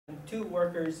2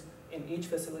 workers in each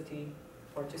facility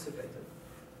participated.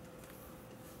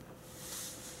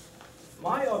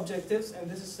 My objectives in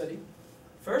this study,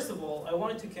 first of all, I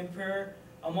wanted to compare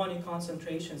ammonia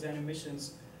concentrations and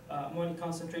emissions, ammonia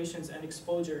concentrations and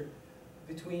exposure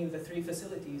between the 3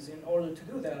 facilities. In order to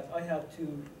do that, I had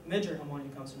to measure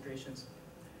ammonia concentrations.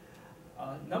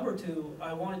 Number 2,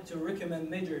 I wanted to recommend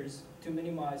measures to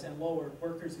minimize and lower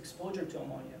workers' exposure to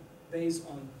ammonia based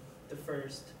on the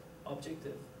first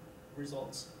objective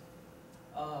results.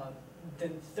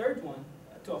 Then third one,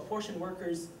 to apportion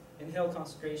workers' inhaled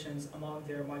concentrations among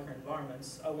their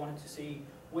microenvironments. I wanted to see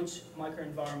which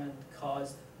microenvironment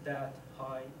caused that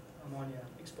high ammonia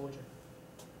exposure.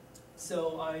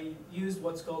 So I used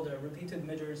what's called a repeated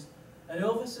measures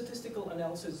ANOVA statistical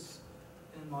analysis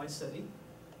in my study.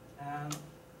 And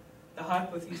the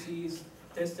hypotheses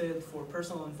tested for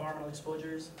personal and environmental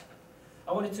exposures.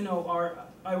 I wanted to know,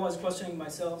 I was questioning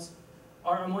myself,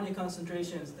 are ammonia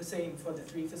concentrations the same for the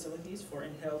 3 facilities for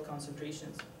inhaled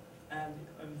concentrations and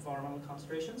environmental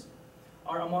concentrations?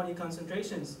 Are ammonia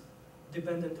concentrations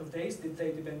dependent of days? Did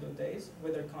they depend on days,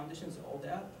 weather conditions, all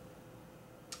that?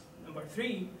 Number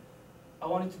 3, I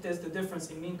wanted to test the difference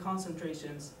in mean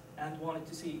concentrations and wanted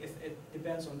to see if it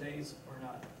depends on days or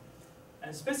not.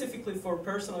 And specifically for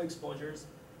personal exposures,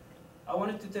 I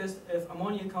wanted to test if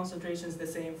ammonia concentration is the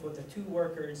same for the 2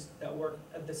 workers that work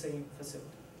at the same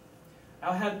facility.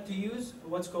 I had to use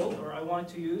what's called, or I wanted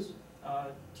to use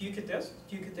TUCA test.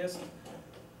 TUCA test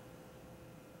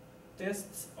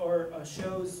tests or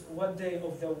shows what day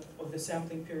of the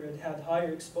sampling period had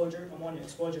higher exposure, ammonia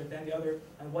exposure, than the other,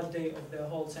 and what day of the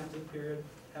whole sampling period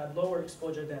had lower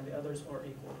exposure than the others or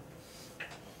equal.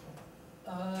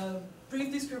 Brief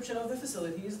description of the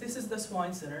facilities. This is the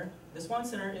swine center. The swine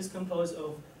center is composed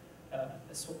of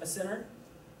a center,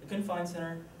 a confined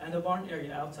center, and a barn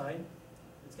area outside.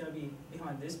 It's going to be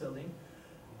behind this building.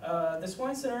 The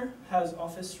swine center has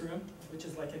office room, which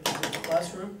is like a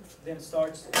classroom. Then it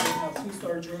starts, they have 2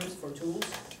 storage rooms for tools.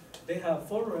 They have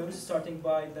 4 rooms, starting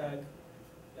by the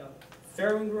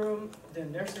farrowing room,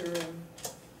 then nursery room,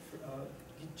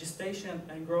 gestation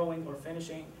and growing or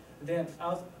finishing. Then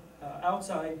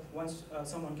outside, once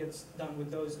someone gets done with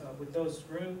those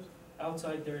rooms,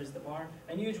 outside there is the barn,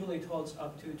 and usually it holds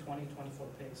up to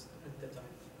 20-24 pigs at the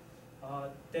time.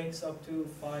 Takes up to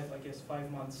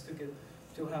 5 months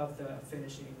to have the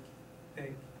finishing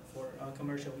pig for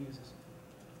commercial uses.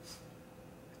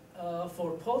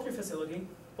 For poultry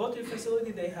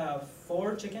facility, they have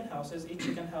 4 chicken houses. Each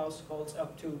chicken house holds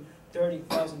up to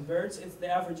 30,000 birds. The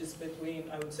average is between,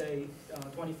 I would say,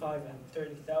 25 and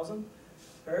 30,000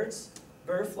 birds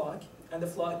per flock, and the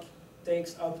flock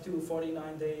takes up to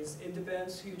 49 days. It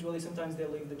depends. Usually, sometimes they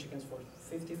leave the chickens for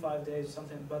 55 days or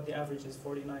something, but the average is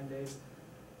 49 days.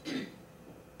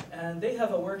 And they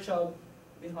have a workshop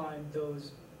behind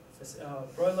those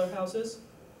broiler houses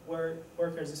where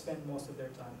workers spend most of their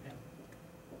time in.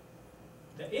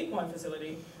 The equine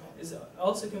facility is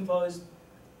also composed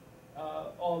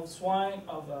of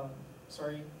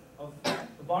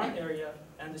the barn area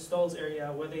and the stalls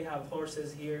area where they have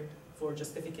horses here for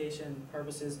justification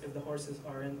purposes if the horses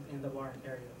are in the barn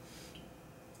area.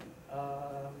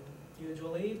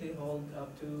 Usually they hold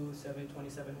up to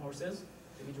 27 horses.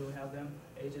 They usually have them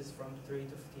ages from 3 to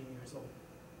 15 years old.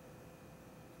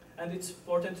 And it's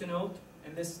important to note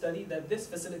in this study that this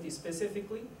facility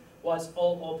specifically was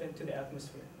all open to the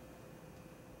atmosphere.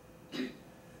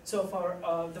 So for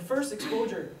the first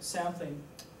exposure sampling,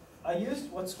 I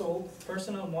used what's called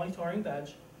personal monitoring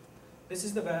badge. This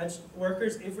is the badge.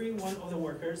 Every one of the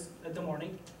workers at the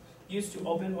morning used to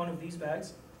open one of these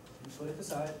bags, and put it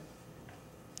aside,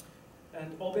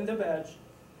 and open the badge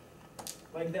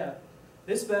like that.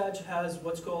 This badge has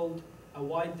what's called a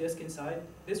white disc inside.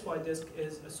 This white disc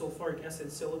is a sulfuric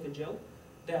acid silica gel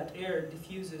that air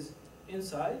diffuses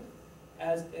inside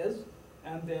as is,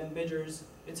 and then measures.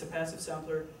 It's a passive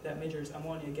sampler that measures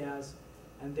ammonia gas.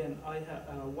 And then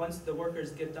once the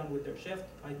workers get done with their shift,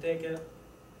 I take it,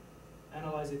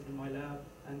 analyze it in my lab,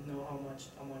 and know how much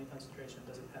ammonia concentration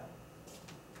does it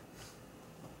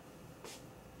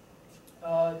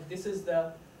have. This is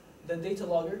the data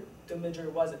logger to measure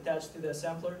was attached to the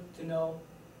sampler to know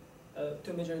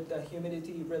to measure the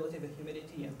humidity, relative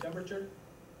humidity, and temperature.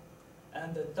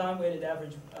 And the time-weighted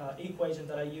average equation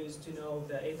that I used to know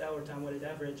the 8-hour time-weighted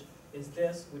average is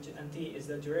this, and T is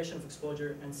the duration of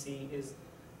exposure, and C is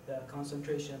the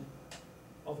concentration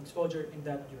of exposure in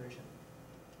that duration.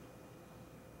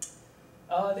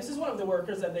 This is one of the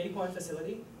workers at the equine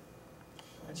facility,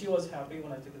 and she was happy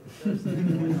when I took the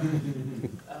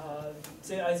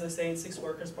picture. As I said, 6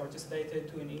 workers participated,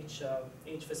 2 in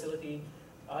each facility.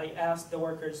 I asked the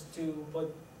workers to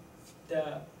put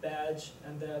the badge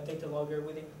and the data logger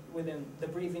within the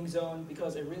breathing zone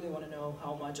because I really want to know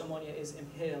how much ammonia is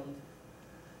inhaled.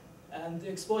 And the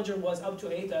exposure was up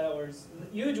to 8 hours.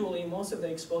 Usually, most of the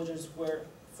exposures were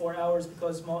 4 hours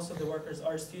because most of the workers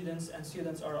are students, and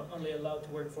students are only allowed to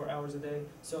work 4 hours a day,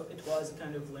 so it was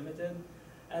kind of limited.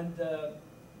 And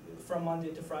from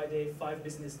Monday to Friday, 5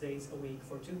 business days a week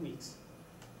for 2 weeks.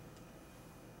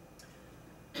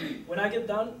 When I get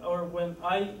done, or when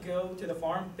I go to the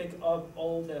farm, pick up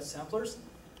all the samplers,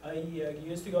 I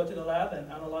used to go to the lab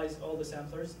and analyze all the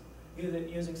samplers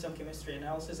using some chemistry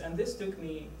analysis, and this took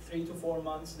me 3 to 4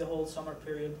 months, the whole summer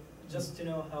period, just to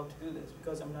know how to do this,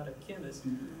 because I'm not a chemist.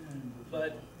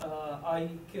 But I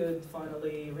could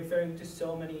finally, referring to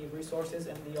so many resources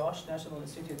and the OSH, National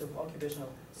Institute of Occupational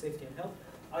Safety and Health,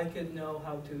 I could know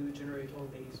how to generate all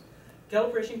these.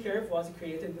 Calibration curve was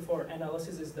created before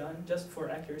analysis is done, just for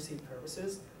accuracy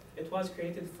purposes. It was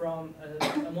created from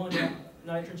ammonia,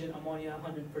 nitrogen ammonia,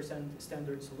 100%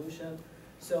 standard solution.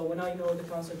 So when I know the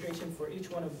concentration for each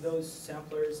one of those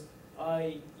samplers,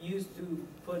 I used to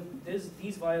put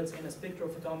these vials in a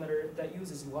spectrophotometer that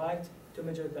uses light to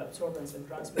measure the absorbance and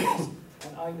transmittance,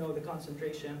 and I know the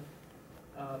concentration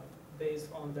based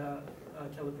on the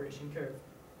calibration curve.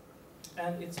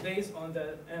 And it's based on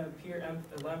the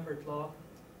Pierre-Lambert law,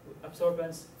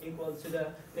 absorbance equal to the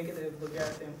negative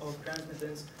logarithm of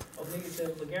transmittance of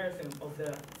negative logarithm of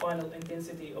the final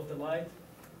intensity of the light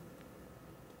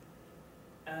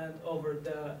and over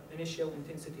the initial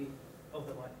intensity of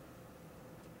the light.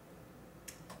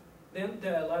 Then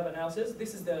the lab analysis.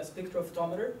 This is the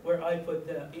spectrophotometer where I put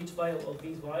each vial of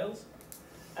these vials.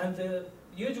 And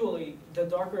usually, the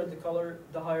darker the color,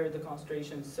 the higher the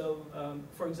concentration. So,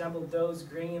 for example, those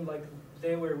green, like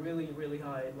they were really, really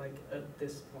high, like at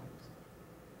this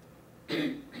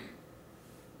point.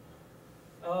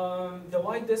 The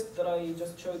white disc that I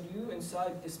just showed you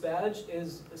inside this badge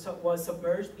was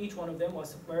submerged. Each one of them was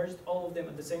submerged, all of them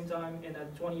at the same time, in a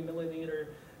 20 milliliter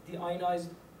deionized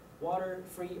water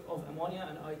free of ammonia,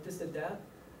 and I tested that.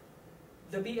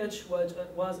 The pH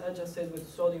was adjusted with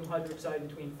sodium hydroxide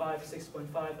between 5 and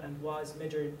 6.5 and was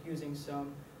measured using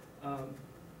some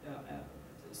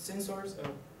sensors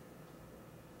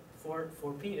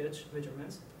for pH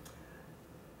measurements,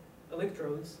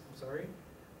 electrodes, I'm sorry.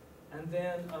 And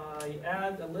then I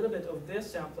add a little bit of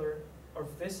this sampler, or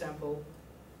this sample,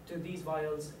 to these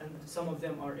vials, and some of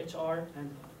them are HR, and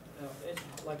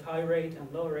like high rate and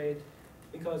low rate,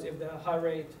 because if the high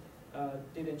rate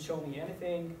didn't show me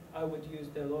anything, I would use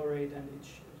the low rate and it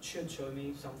should show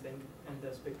me something in the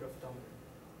spectrophotometer.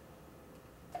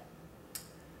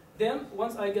 Then,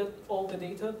 once I get all the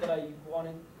data that I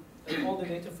wanted, all the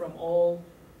data from all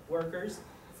workers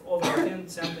over 10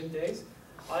 sampling days,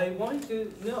 I wanted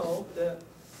to know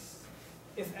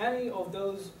if any of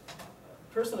those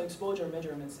personal exposure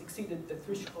measurements exceeded the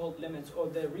threshold limits or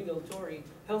the regulatory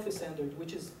healthy standard,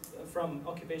 which is from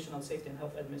Occupational Safety and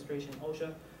Health Administration,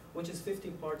 OSHA, which is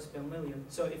 50 parts per million.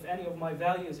 So if any of my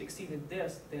values exceeded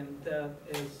this, then that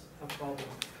is a problem.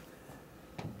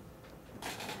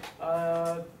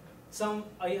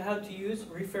 I had to use,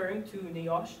 referring to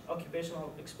NIOSH,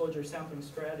 Occupational Exposure Sampling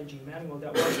Strategy Manual,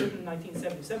 that was written in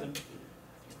 1977.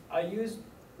 I used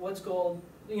what's called,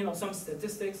 some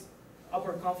statistics,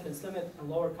 upper confidence limit and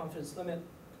lower confidence limit,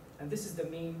 and this is the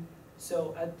mean.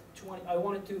 So at 20, I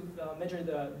wanted to measure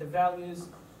the values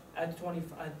at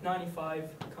 95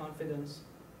 confidence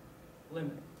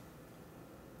limit.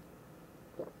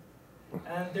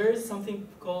 And there is something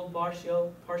called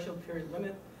partial period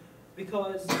limit,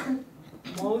 because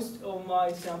most of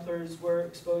my samplers were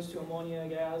exposed to ammonia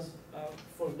gas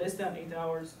for less than 8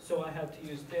 hours, so I had to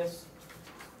use this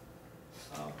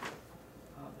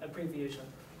abbreviation,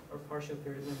 or partial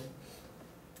period limit.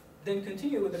 Then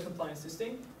continue with the compliance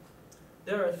testing.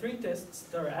 There are 3 tests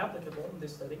that are applicable in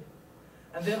this study.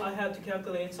 And then I had to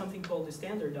calculate something called the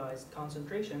standardized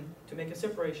concentration to make a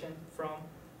separation from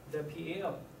the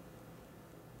PAL.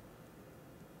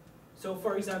 So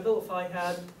for example, if I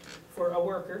had, for a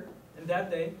worker, in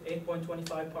that day,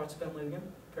 8.25 parts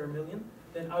per million,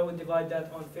 then I would divide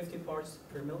that on 50 parts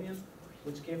per million,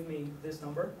 which gave me this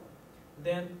number.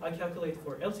 Then I calculate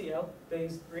for LCL,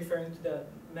 referring to the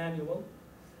manual,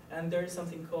 and there is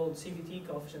something called CVT,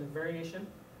 coefficient of variation,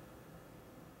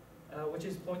 which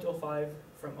is 0.05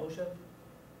 from OSHA,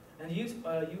 and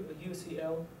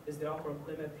UCL is the upper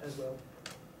limit as well.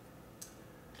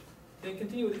 Then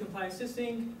continue with the compliance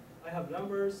testing. I have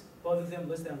numbers, both of them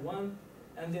less than 1,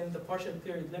 and then the partial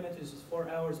period limit is 4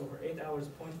 hours over 8 hours,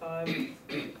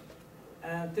 0.5.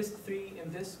 And test 3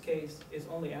 in this case is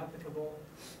only applicable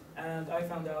And I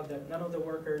found out that none of the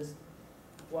workers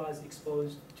was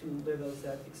exposed to levels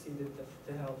that exceeded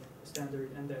the health standard,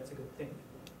 and that's a good thing.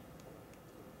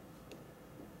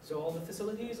 So all the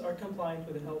facilities are compliant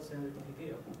with the health standard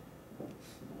PPO.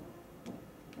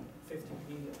 50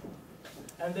 PPO.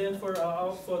 And then for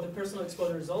the personal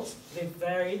exposure results, they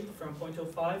varied from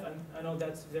 0.05, and I know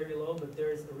that's very low, but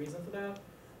there is a reason for that,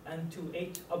 and to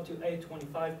up to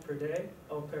 825 per day,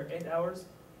 or per 8 hours.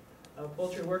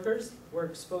 Poultry workers were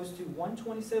exposed to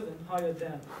 127 higher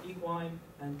than equine,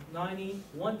 and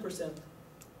 91%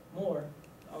 more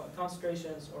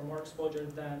concentrations or more exposure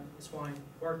than swine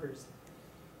workers.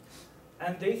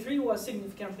 And day 3 was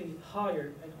significantly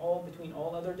higher in between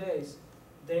all other days.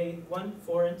 Day 1,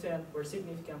 4, and 10 were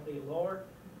significantly lower,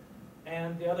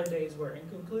 and the other days were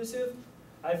inconclusive.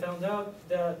 I found out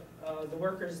that the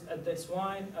workers at the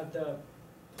swine, at the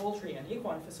poultry and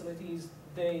equine facilities,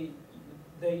 they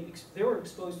were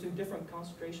exposed to different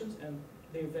concentrations, and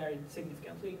they varied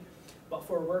significantly. But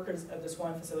for workers at the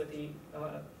swine facility,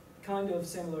 kind of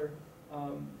similar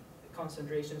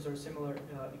concentrations or similar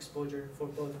exposure for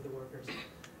both of the workers.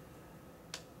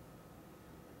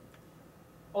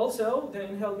 Also, the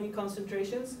inhaled meat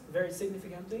concentrations varied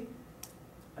significantly,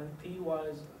 and P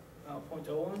was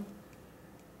 0.01.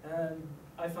 And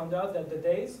I found out that the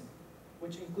days,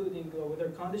 which including weather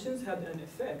conditions, had an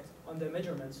effect on the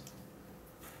measurements.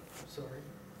 Sorry.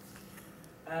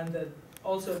 And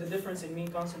also the difference in mean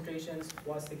concentrations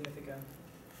was significant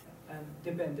and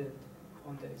depended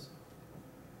on days.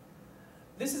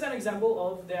 This is an example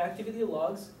of the activity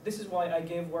logs. This is why I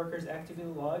gave workers activity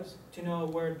logs, to know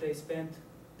where they spent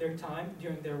their time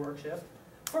during their work shift.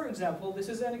 For example, this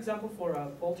is an example for a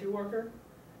poultry worker,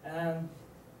 and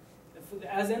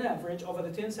as an average over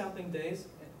the 10 sampling days,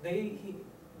 he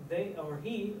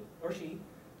or she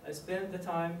spent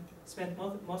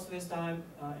most of his time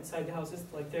inside the houses,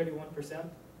 like 31%.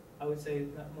 I would say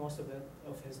not most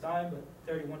of his time, but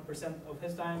 31% of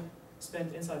his time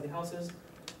spent inside the houses.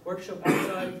 Workshop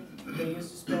outside, they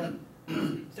used to spend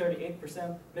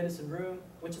 38%. Medicine room,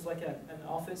 which is like an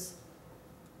office,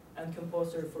 and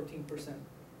composter 14%.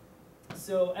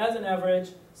 So as an average,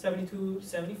 72,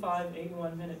 75,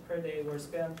 81 minutes per day were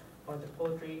spent by the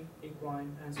poultry,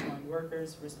 equine, and swine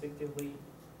workers, respectively,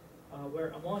 where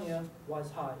ammonia was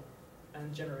high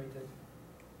and generated.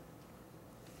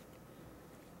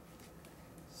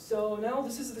 So now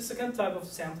this is the second type of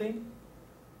sampling,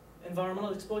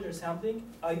 environmental exposure sampling.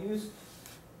 I used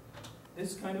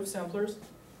this kind of samplers.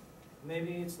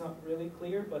 Maybe it's not really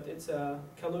clear, but it's a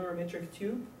calorimetric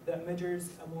tube that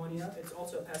measures ammonia. It's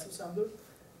also a passive sampler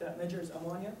that measures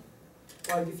ammonia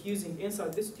by diffusing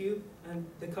inside this tube, and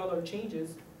the color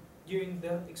changes during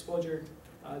the exposure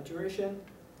duration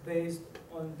based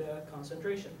on the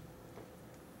concentration.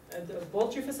 At the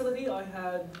poultry facility, I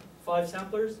had 5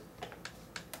 samplers,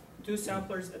 2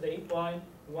 samplers at the equine,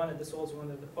 1 at the stalls,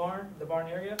 1 at the barn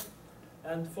area,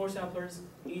 and 4 samplers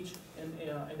each in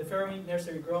the farrowing,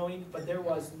 nursery growing, but there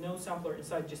was no sampler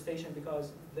inside gestation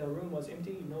because the room was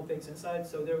empty, no pigs inside,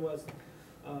 so there was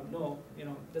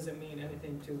doesn't mean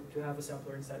anything to have a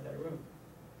sampler inside that room.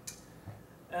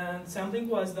 And sampling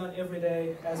was done every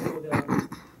day as for the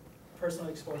personal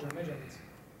exposure measurements.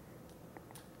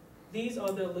 These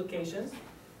are the locations,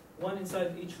 one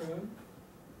inside each room,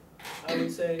 I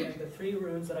would say, in the 3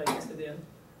 rooms that I tested in,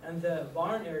 and the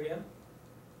barn area,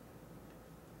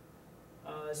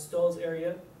 stalls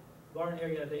area, barn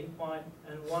area, the equine,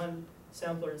 and 1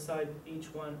 sampler inside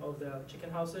each one of the chicken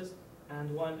houses, and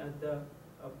 1 at the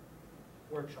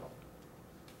workshop.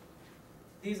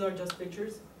 These are just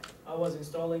pictures. I was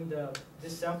installing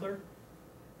this sampler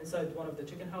inside one of the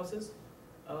chicken houses.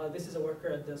 This is a worker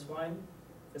at the swine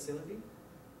facility.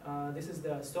 This is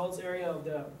the stalls area of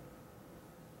the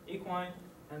equine,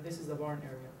 and this is the barn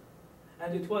area.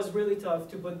 And it was really tough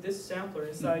to put this sampler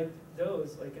inside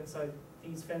those, like inside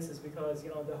these fences, because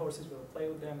the horses will play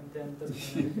with them, and then it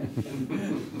doesn't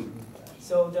matter.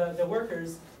 So the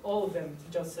workers, all of them,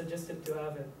 just suggested to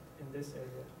have it in this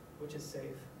area, which is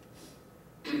safe.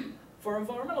 For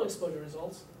environmental exposure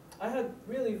results, I had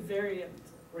really variant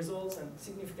results and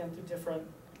significantly different,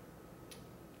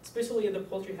 especially in the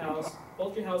poultry house.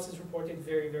 Poultry houses reported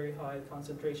very, very high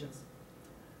concentrations.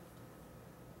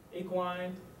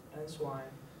 Equine and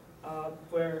swine,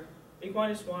 where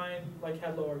equine and swine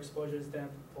had lower exposures than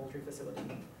poultry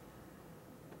facility.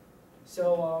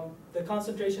 So the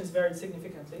concentrations varied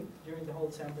significantly during the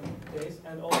whole sampling days,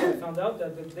 and also I found out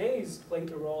that the days played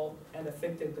a role and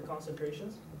affected the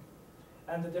concentrations,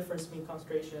 and the difference mean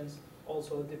concentrations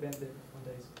also depended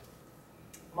on days.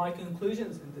 My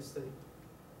conclusions in this study: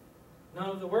 none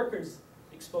of the workers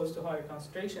exposed to higher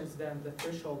concentrations than the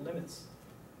threshold limits.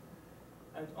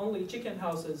 And only chicken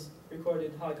houses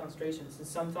recorded high concentrations. And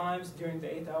sometimes during the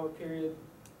 8-hour period,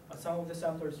 some of the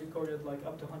samplers recorded like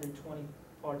up to 120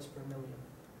 parts per million.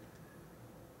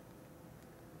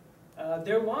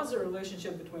 There was a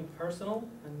relationship between personal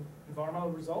and environmental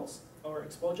results or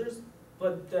exposures,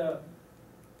 but the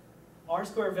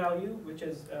R-square value, which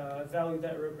is a value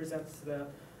that represents the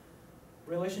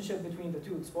relationship between the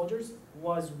two exposures,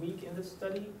 was weak in this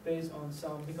study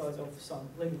because of some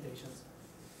limitations.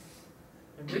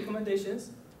 And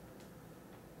recommendations: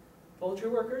 poultry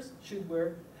workers should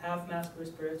wear half-mask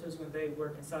respirators when they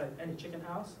work inside any chicken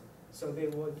house, so they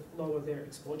would lower their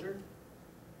exposure.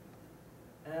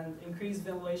 And increased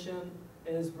ventilation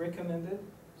is recommended.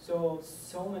 So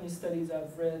many studies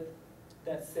I've read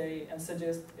that say and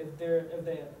suggest if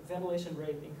the ventilation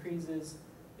rate increases,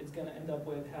 it's going to end up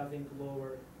with having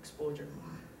lower exposure.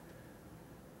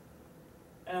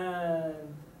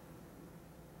 And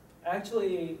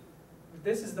actually,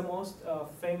 this is the most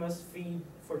famous feed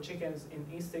for chickens in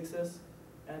East Texas,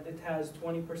 and it has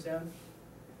 20%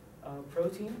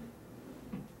 protein.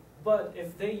 But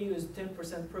if they use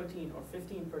 10% protein or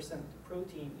 15%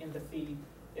 protein in the feed,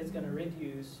 it's going to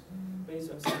reduce, based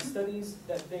on some studies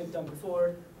that they've done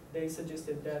before, they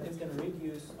suggested that it's going to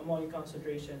reduce ammonia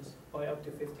concentrations by up to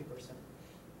 50%.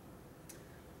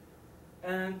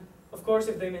 And of course,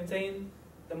 if they maintain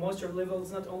the moisture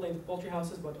levels not only in poultry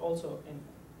houses but also in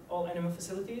all animal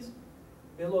facilities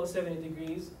below 70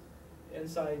 degrees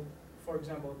inside, for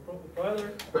example,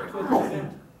 broiler,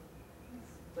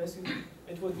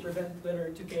 it would prevent litter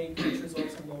to cake, which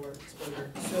results in lower exposure.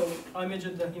 So I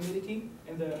measured the humidity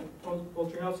in the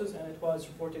poultry houses, and it was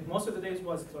reported most of the days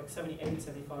was like 78,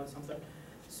 75, something.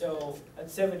 So at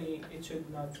 70, it should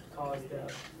not cause the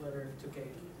litter to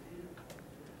cake.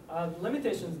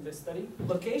 Limitations of this study: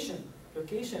 location.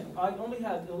 I only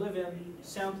had 11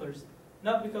 samplers,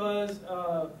 not because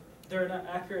they're not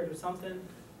accurate or something,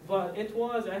 but it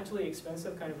was actually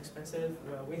expensive, kind of expensive.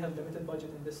 We had limited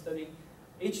budget in this study.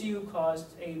 HU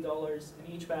cost $8, and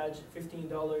each batch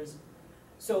 $15.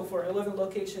 So for 11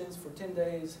 locations, for 10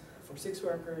 days, for 6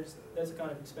 workers, that's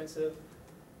kind of expensive.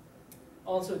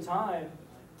 Also time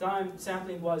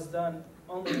sampling was done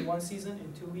only in one season,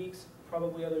 in 2 weeks.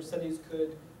 Probably other studies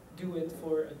could do it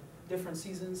for different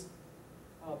seasons.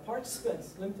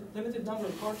 Participants, limited number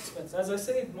of participants. As I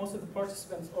said, most of the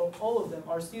participants, or all of them,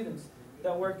 are students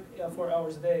that work 4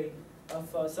 hours a day.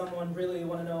 If someone really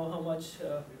want to know how much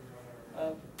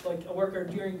like a worker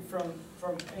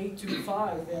from 8 to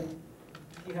 5, then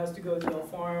he has to go to a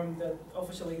farm that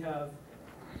officially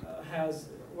has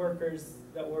workers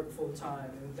that work full time,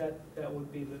 and that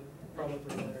would be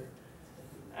probably better.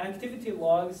 Activity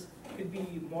logs could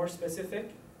be more specific.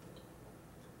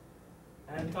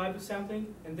 And type of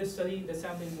sampling. In this study, the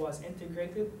sampling was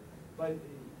integrated, like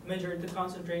measured the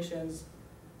concentrations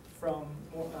from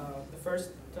the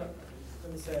first,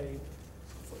 let me say,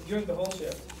 during the whole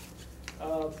shift.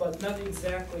 But not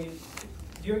exactly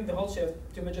during the whole shift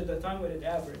to measure the time-weighted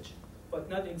average, but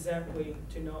not exactly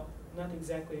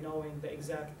knowing the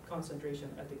exact concentration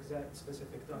at the exact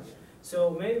specific time.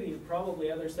 So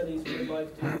probably other studies would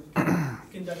like to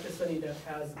conduct a study that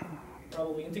has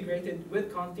probably integrated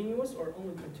with continuous or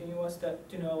only continuous,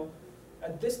 to know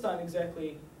at this time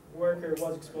exactly worker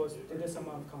was exposed to this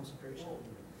amount of concentration.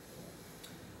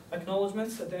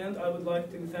 Acknowledgements at the end. I would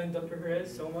like to thank Dr.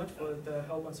 Perez so much for the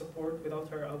help and support. Without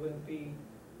her, I wouldn't be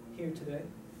here today.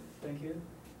 Thank you.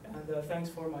 And thanks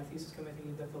for my thesis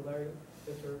committee, Dr. Larry,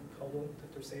 Dr. Caldwell,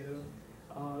 Dr.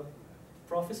 Sado,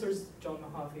 Professors John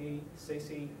Mahaffey,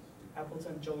 Stacey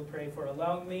Appleton, Joey Prey, for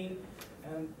allowing me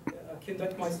and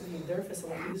conduct my study in their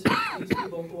facilities. These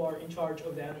people who are in charge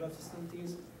of the animal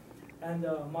facilities. And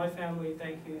my family,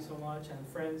 thank you so much, and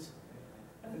friends.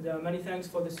 And many thanks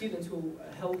for the students who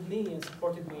helped me and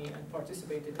supported me and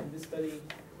participated in this study.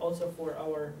 Also for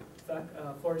our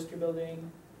forestry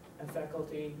building and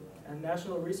faculty and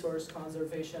National Resource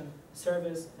Conservation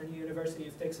Service and University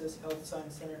of Texas Health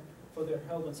Science Center for their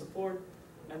help and support,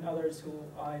 and others who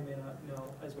I may not know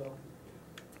as well.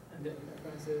 And then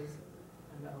Francis,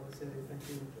 and I would say thank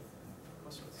you.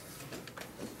 Questions?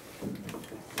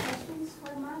 Questions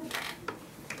for Mike?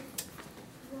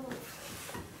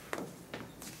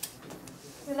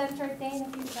 We'll entertain a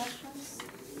few questions.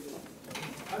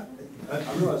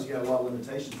 I realize you got a lot of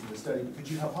limitations in the study. Could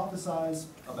you hypothesize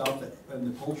about in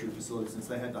the poultry facility, since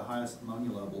they had the highest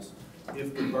ammonia levels,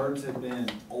 if the birds had been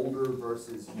older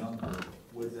versus younger,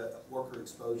 would the worker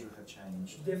exposure have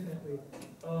changed? Definitely.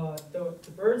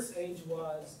 The bird's age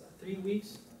was 3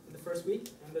 weeks in the first week,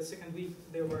 and the second week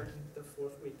they were in the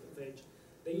 4th week of age.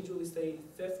 they usually stay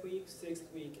 5th week,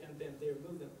 6th week, and then they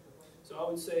remove them. So I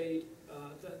would say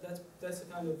that's a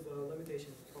kind of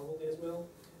limitation probably as well.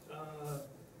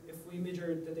 If we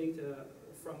measure the data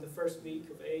from the first week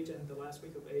of age and the last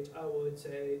week of age, I would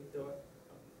say the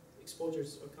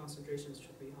exposures or concentrations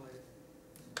should be higher.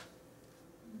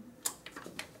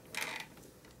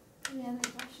 Any other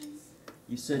questions?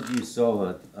 You said you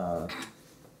saw a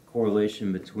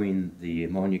correlation between the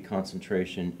ammonia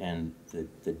concentration and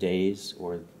the days,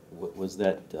 or was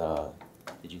that,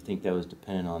 did you think that was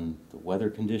dependent on the weather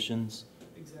conditions?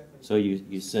 Exactly. So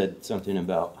you said something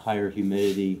about higher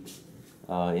humidity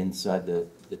inside the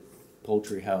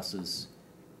poultry houses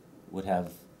would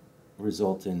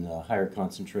result in a higher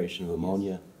concentration of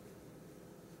ammonia.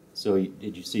 So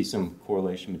did you see some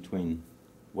correlation between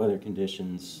weather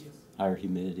conditions, Yes. higher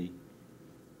humidity?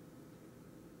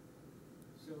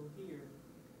 So here,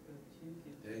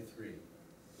 Day 3.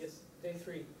 yes, day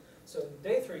 3. So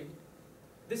day 3,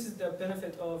 this is the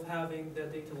benefit of having the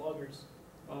data loggers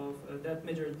of that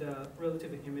measured the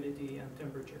relative humidity and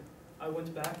temperature. I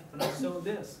went back and I saw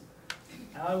this.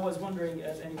 And I was wondering,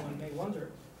 as anyone may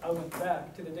wonder, I went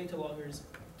back to the data loggers,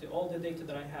 to all the data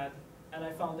that I had, and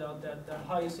I found out that the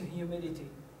highest humidity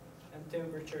and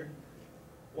temperature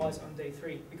was on day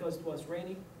 3 because it was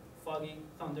rainy, foggy,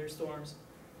 thunderstorms,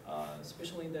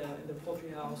 especially in the poultry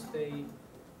house. They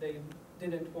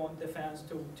didn't want the fans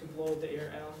to blow the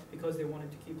air out because they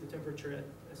wanted to keep the temperature at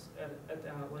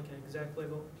like an exact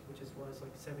level, which was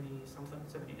like 70 something,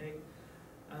 78.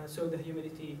 So the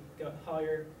humidity got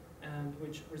higher, and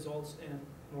which results in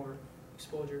more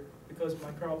exposure because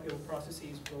microbial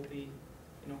processes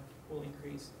will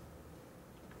increase.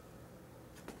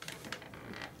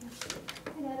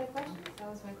 Any other questions? That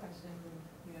was my question,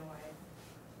 you know, why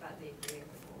about day 3,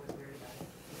 what was weird about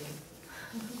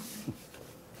it?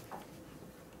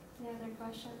 Any other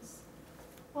questions?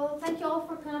 Well, thank you all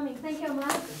for coming. Thank you,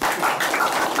 Ahmad.